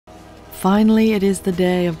Finally, it is the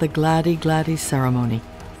day of the Gladi Gladi ceremony.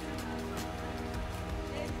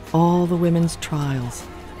 All the women's trials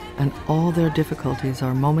and all their difficulties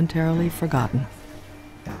are momentarily forgotten.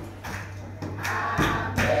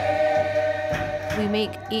 We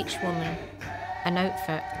make each woman an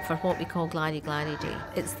outfit for what we call Gladi Gladi Day.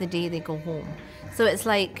 It's the day they go home. So it's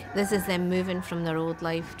like this is them moving from their old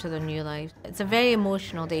life to their new life. It's a very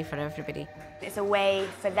emotional day for everybody. It's a way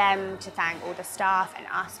for them to thank all the staff and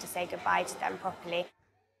us to say goodbye to them properly.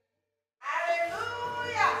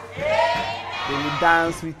 They will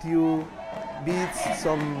dance with you, beat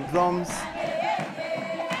some drums.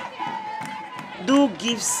 Do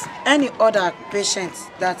gives any other patients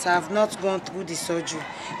that have not gone through the surgery,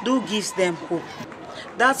 do gives them hope.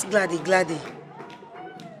 That's Gladi Gladi.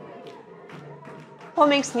 What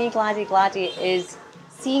makes me Gladi Gladi is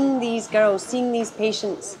seeing these girls, seeing these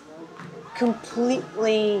patients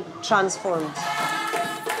completely transformed.